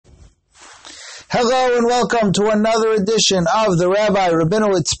Hello and welcome to another edition of the Rabbi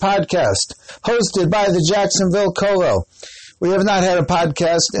Rabinowitz podcast, hosted by the Jacksonville Kollel. We have not had a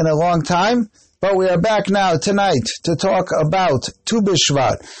podcast in a long time, but we are back now tonight to talk about Tu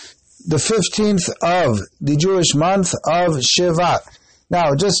B'Shvat, the 15th of the Jewish month of Shevat.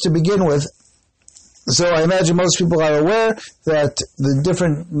 Now, just to begin with, so I imagine most people are aware that the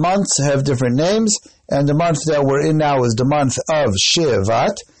different months have different names, and the month that we're in now is the month of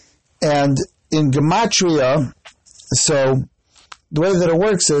Shevat. And in Gematria, so the way that it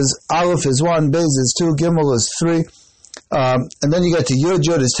works is Aleph is 1, Bez is 2, Gimel is 3, and then you get to Yud.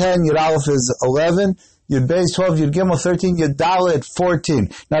 Yud is 10, Yud Aleph is 11, Yud Bez 12, Yud Gimel 13, Yud Dalet 14.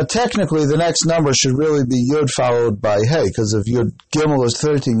 Now technically the next number should really be Yud followed by Hey, because if Yud Gimel is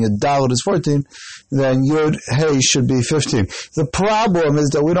 13, Yud Dalet is 14, then Yud Hey should be 15. The problem is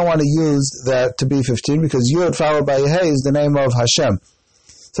that we don't want to use that to be 15 because Yud followed by Hey is the name of Hashem.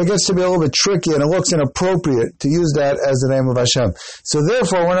 So it gets to be a little bit tricky, and it looks inappropriate to use that as the name of Hashem. So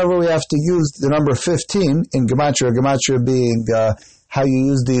therefore, whenever we have to use the number 15 in Gematria being how you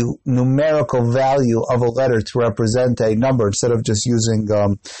use the numerical value of a letter to represent a number instead of just using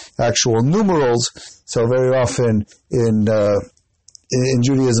actual numerals. So very often in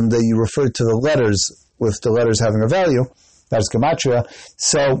Judaism, you refer to the letters with the letters having a value. That's Gematria.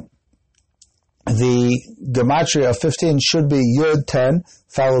 So the Gematria of 15 should be Yud 10,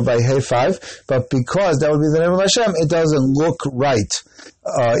 followed by Hey 5, but because that would be the name of Hashem, it doesn't look right.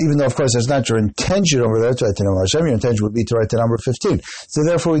 Even though, of course, that's not your intention over there to write the name of Hashem, your intention would be to write the number 15. So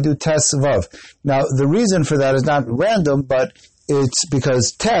therefore we do Tes Vav. Now, the reason for that is not random, but it's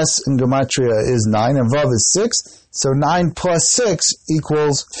because Tes in Gematria is 9 and Vav is 6, so 9 plus 6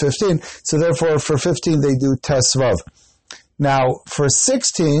 equals 15. So therefore, for 15, they do Tes Vav. Now, for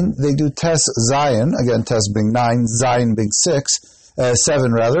 16, they do Tes Zion, again, Tes being 9, Zion being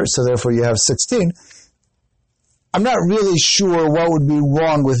 7 rather, so therefore you have 16. I'm not really sure what would be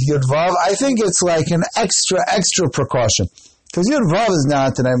wrong with Yud Vav. I think it's like an extra precaution. Because Yud Vav is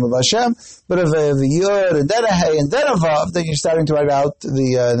not the name of Hashem, but if a Yud and then a Hey and then a Vav, then you're starting to write out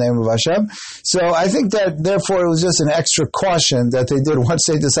the name of Hashem. So I think that therefore it was just an extra caution that they did once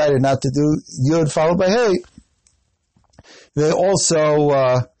they decided not to do Yud followed by Hey. They also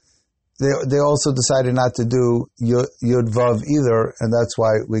decided not to do Yud Vav either, and that's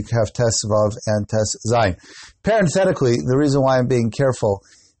why we have Tes Vav and Tes Zayin. Parenthetically, the reason why I'm being careful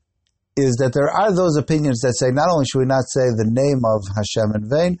is that there are those opinions that say not only should we not say the name of Hashem in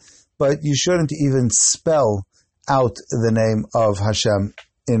vain, but you shouldn't even spell out the name of Hashem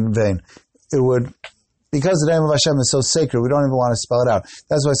in vain. It would, because the name of Hashem is so sacred, we don't even want to spell it out.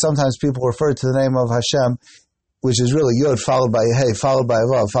 That's why sometimes people refer to the name of Hashem, which is really Yud followed by Hey, followed by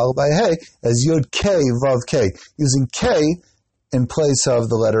Vav, followed by Hey, as Yud K, Vav K, using K in place of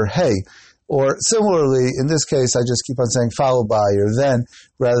the letter Hey. Or similarly, in this case, I just keep on saying followed by or then,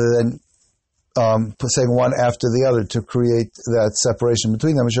 rather than saying one after the other to create that separation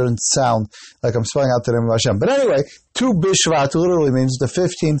between them. It shouldn't sound like I'm spelling out the name of Hashem. But anyway, Tu B'Shvat literally means the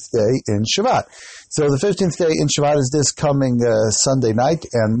 15th day in Shevat. So the 15th day in Shevat is this coming Sunday night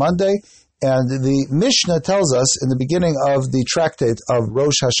and Monday. And the Mishnah tells us in the beginning of the tractate of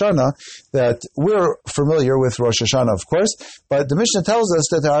Rosh Hashanah that we're familiar with Rosh Hashanah, of course, but the Mishnah tells us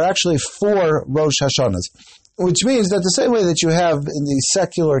that there are actually 4 Rosh Hashanahs, which means that the same way that you have in the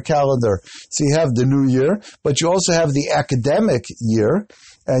secular calendar, so you have the New Year, but you also have the academic year,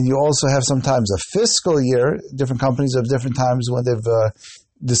 and you also have sometimes a fiscal year. Different companies have different times when they've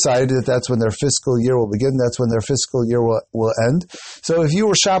decided that that's when their fiscal year will begin, that's when their fiscal year will end. So if you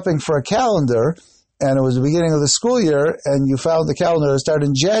were shopping for a calendar and it was the beginning of the school year and you found the calendar that started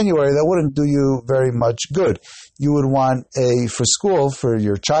in January, that wouldn't do you very much good. You would want for school, for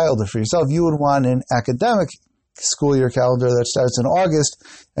your child or for yourself, you would want an academic school year calendar that starts in August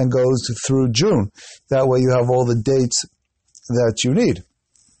and goes through June. That way you have all the dates that you need.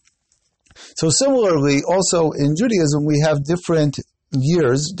 So similarly, also in Judaism, we have different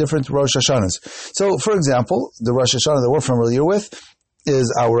years, different Rosh Hashanahs. So, for example, the Rosh Hashanah that we're familiar with is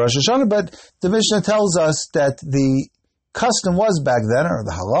our Rosh Hashanah, but the Mishnah tells us that the custom was back then, or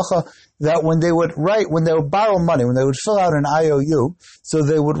the halacha, that when they would borrow money, when they would fill out an IOU, so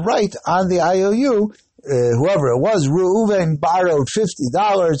they would write on the IOU, whoever it was, Reuven borrowed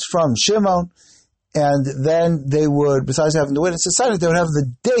 $50 from Shimon, and then they would, besides having the witnesses sign it, they would have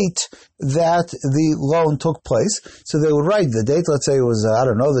the date that the loan took place. So they would write the date, let's say it was,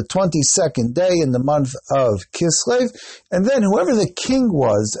 the 22nd day in the month of Kislev, and then whoever the king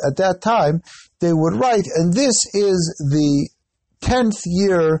was at that time, they would write, and this is the 10th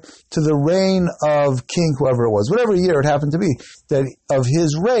year to the reign of king, whoever it was, whatever year it happened to be, that of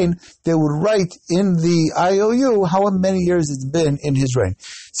his reign, they would write in the IOU how many years it's been in his reign.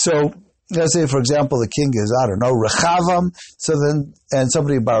 So, let's say, for example, the king is, Rechavam, so then, and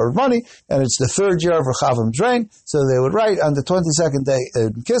somebody borrowed money, and it's the 3rd year of Rechavam's reign, so they would write on the 22nd day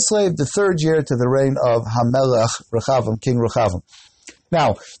in Kislev, the 3rd year to the reign of Hamelech Rechavam, King Rechavam.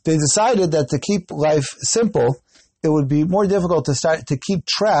 Now, they decided that to keep life simple, it would be more difficult to keep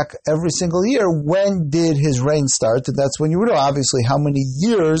track every single year. When did his reign start? And that's when you would know, obviously, how many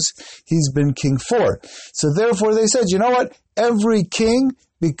years he's been king for. So therefore, they said, you know what? Every king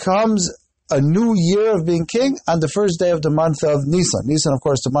becomes a new year of being king on the first day of the month of Nisan. Nisan, of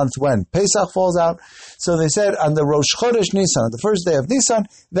course, the month when Pesach falls out. So they said on the Rosh Chodesh Nisan, on the first day of Nisan,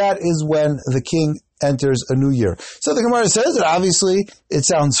 that is when the king enters a new year. So the Gemara says that obviously it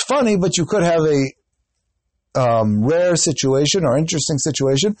sounds funny, but you could have a rare situation or interesting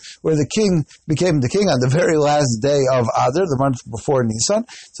situation where the king became the king on the very last day of Adar, the month before Nisan.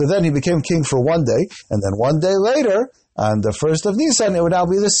 So then he became king for one day, and then one day later, on the 1st of Nisan, it would now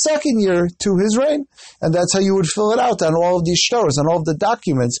be the 2nd year to his reign. And that's how you would fill it out on all of these shtoros, on all of the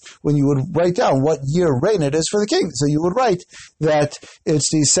documents, when you would write down what year reign it is for the king. So you would write that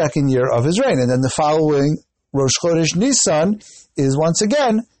it's the 2nd year of his reign. And then the following Rosh Chodesh Nisan is once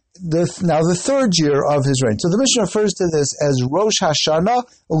again now the 3rd year of his reign. So the Mishnah refers to this as Rosh Hashanah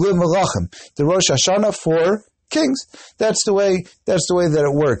L'Melachim, the Rosh Hashanah for kings. That's the way that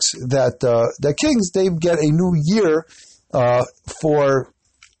it works. That the kings, they get a new year for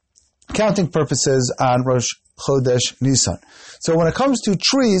counting purposes on Rosh Chodesh Nisan. So when it comes to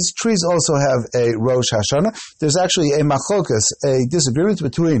trees also have a Rosh Hashanah. There's actually a machlokas, a disagreement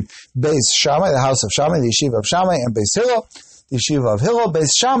between Beis Shammai, the house of Shammai, the yeshiva of Shammai, and Beis Hillel, the yeshiva of Hillel. Beis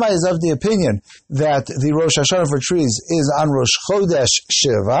Shammai is of the opinion that the Rosh Hashanah for trees is on Rosh Chodesh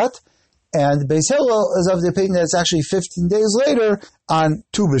Shevat, and Beis Hillel is of the opinion that it's actually 15 days later on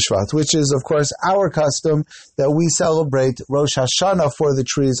Tu B'Shvat, which is, of course, our custom that we celebrate Rosh Hashanah for the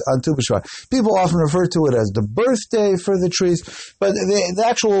trees on Tu B'Shvat. People often refer to it as the birthday for the trees, but the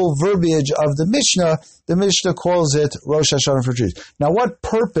actual verbiage of the Mishnah calls it Rosh Hashanah for trees. Now, what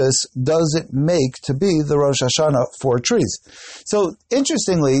purpose does it make to be the Rosh Hashanah for trees? So,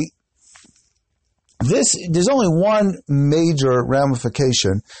 interestingly, there's only one major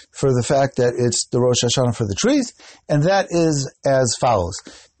ramification for the fact that it's the Rosh Hashanah for the trees, and that is as follows.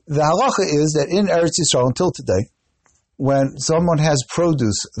 The halacha is that in Eretz Yisrael until today, when someone has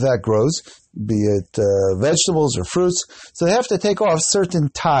produce that grows, be it vegetables or fruits, so they have to take off certain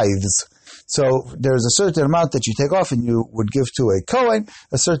tithes. So there's a certain amount that you take off and you would give to a Kohen,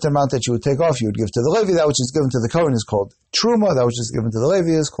 a certain amount that you would take off you would give to the Levi. That which is given to the Kohen is called Truma, that which is given to the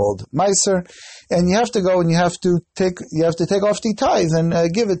Levi is called Meiser. And you have to go and you have to take off the tithe and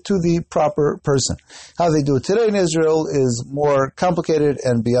give it to the proper person. How they do it today in Israel is more complicated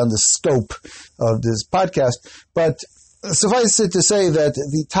and beyond the scope of this podcast, but suffice it to say that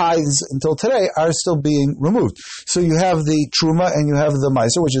the tithes until today are still being removed. So you have the Truma and you have the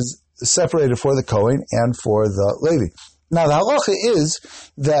Meiser, which is separated for the Kohen and for the Levi. Now, the halacha is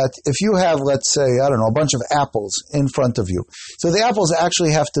that if you have, let's say, a bunch of apples in front of you, so the apples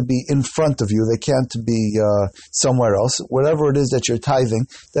actually have to be in front of you. They can't be somewhere else. Whatever it is that you're tithing,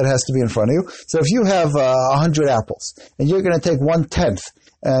 that has to be in front of you. So if you have 100 apples, and you're going to take 1/10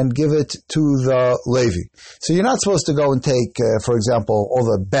 and give it to the Levi. So you're not supposed to go and take, for example, all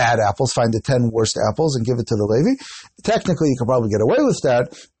the bad apples, find the 10 worst apples and give it to the Levi. Technically, you could probably get away with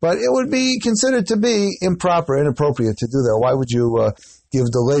that, but it would be considered to be improper, inappropriate to do that. Why would you give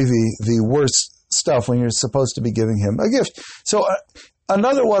the Levi the worst stuff when you're supposed to be giving him a gift? So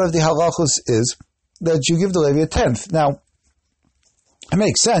another one of the halachos is that you give the Levi 1/10. Now, it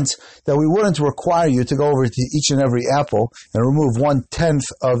makes sense that we wouldn't require you to go over to each and every apple and remove 1/10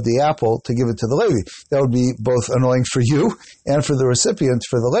 of the apple to give it to the Levi. That would be both annoying for you and for the recipient,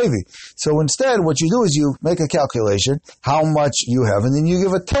 for the Levi. So instead, what you do is you make a calculation, how much you have, and then you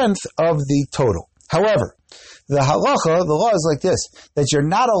give 1/10 of the total. However, the halacha, the law is like this, that you're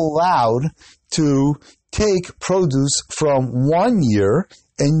not allowed to take produce from one year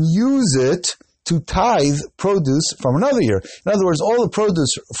and use it to tithe produce from another year. In other words, all the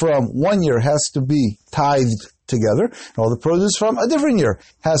produce from one year has to be tithed together, and all the produce from a different year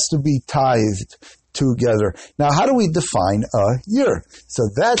has to be tithed together. Now, how do we define a year? So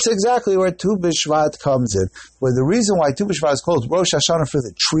that's exactly where Tu B'Shvat comes in. Where the reason why Tu B'Shvat is called Rosh Hashanah for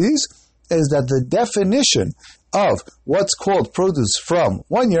the trees is that the definition of what's called produce from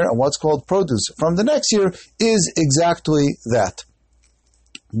one year and what's called produce from the next year is exactly that.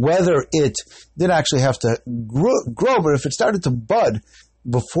 whether it didn't actually have to grow, but if it started to bud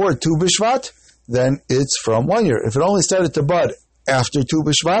before Tu B'Shvat, then it's from 1 year. If it only started to bud after Tu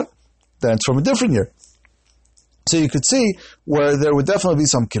B'Shvat, then it's from a different year. So you could see where there would definitely be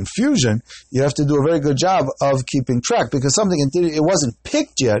some confusion. You have to do a very good job of keeping track, because something it wasn't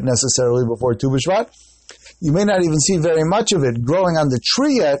picked yet necessarily before Tu B'Shvat. You may not even see very much of it growing on the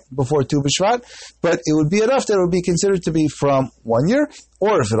tree yet before Tu B'Shvat, but it would be enough that it would be considered to be from 1 year,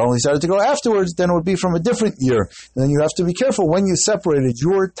 or if it only started to grow afterwards, then it would be from a different year. And then you have to be careful when you separated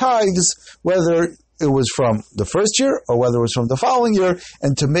your tithes, whether it was from the first year or whether it was from the following year,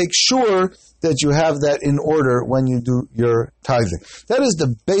 and to make sure that you have that in order when you do your tithing. That is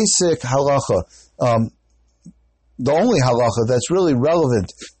the basic halacha. The only halacha that's really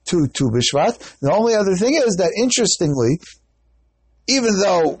relevant to Tu B'Shvat. The only other thing is that, interestingly, even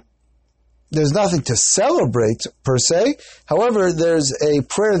though there's nothing to celebrate per se, however, there's a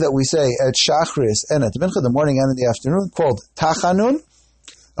prayer that we say at Shachris and at Mincha, the morning and in the afternoon, called Tachanun.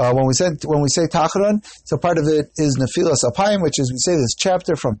 When we say Tachanun, so part of it is Nefilas Apayim, which is we say this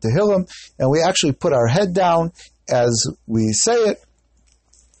chapter from Tehillim, and we actually put our head down as we say it.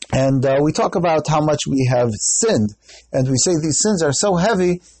 And we talk about how much we have sinned. And we say these sins are so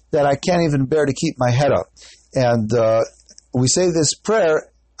heavy that I can't even bear to keep my head up. And we say this prayer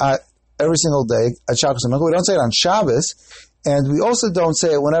every single day at Shabbos and Mincha. We don't say it on Shabbos. And we also don't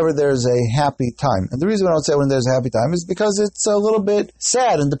say it whenever there's a happy time. And the reason we don't say it when there's a happy time is because it's a little bit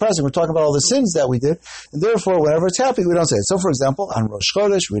sad and depressing. We're talking about all the sins that we did. And therefore, whenever it's happy, we don't say it. So, for example, on Rosh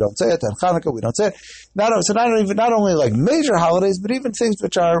Chodesh, we don't say it. On Hanukkah, we don't say it. Not only like major holidays, but even things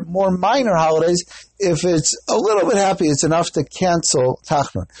which are more minor holidays. If it's a little bit happy, it's enough to cancel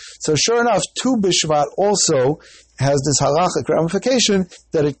Tachanun. So sure enough, Tu B'Shvat also has this halachic ramification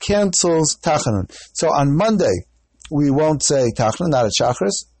that it cancels Tachanun. So on Monday, we won't say Tachanun, not at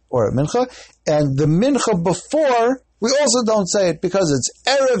Shachris or at Mincha. And the Mincha before, we also don't say it because it's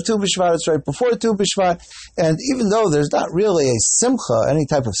Erev Tu B'Shvat, it's right before Tu B'Shvat. And even though there's not really a simcha, any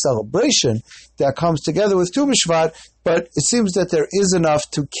type of celebration that comes together with Tu B'Shvat, but it seems that there is enough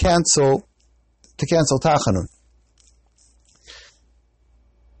to cancel Tachanun.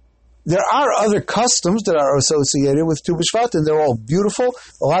 There are other customs that are associated with Tu B'Shvat, and they're all beautiful.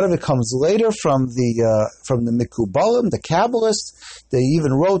 A lot of it comes later from the Mikubalim, the Kabbalists. They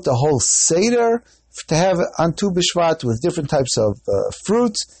even wrote the whole Seder to have on Tu B'Shvat with different types of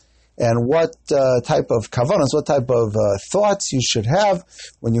fruits and what type of kavanos, what type of thoughts you should have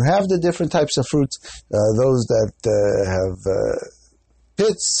when you have the different types of fruits. Those that have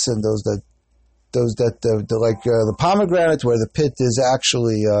pits and those that like the pomegranate, where the pit is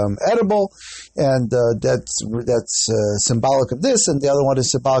actually edible, and that's symbolic of this, and the other one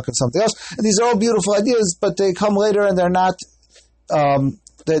is symbolic of something else. And these are all beautiful ideas, but they come later, and they're not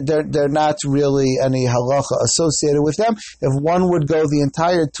really any halacha associated with them. If one would go the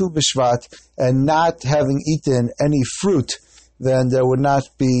entire Tu B'Shvat and not having eaten any fruit, then there would not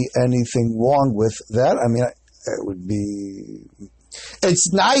be anything wrong with that. I mean, it would be.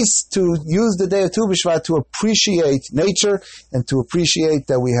 It's nice to use the day of Tu B'Shvat to appreciate nature and to appreciate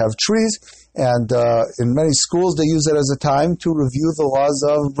that we have trees. And in many schools, they use it as a time to review the laws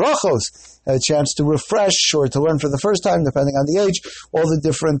of brachos, a chance to refresh or to learn for the first time, depending on the age, all the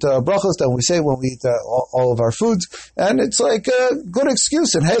different brachos that we say when we eat all of our foods. And it's like a good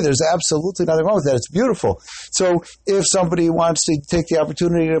excuse. And hey, there's absolutely nothing wrong with that. It's beautiful. So if somebody wants to take the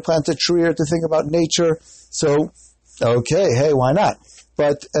opportunity to plant a tree or to think about nature, okay, hey, why not?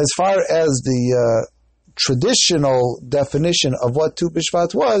 But as far as the traditional definition of what Tu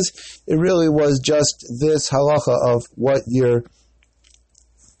B'Shvat was, it really was just this halacha of what year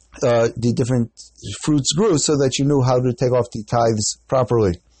the different fruits grew, so that you knew how to take off the tithes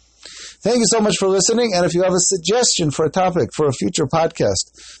properly. Thank you so much for listening, and if you have a suggestion for a topic for a future podcast,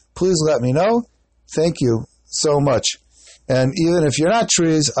 please let me know. Thank you so much. And even if you're not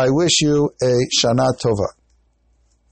trees, I wish you a Shana Tova.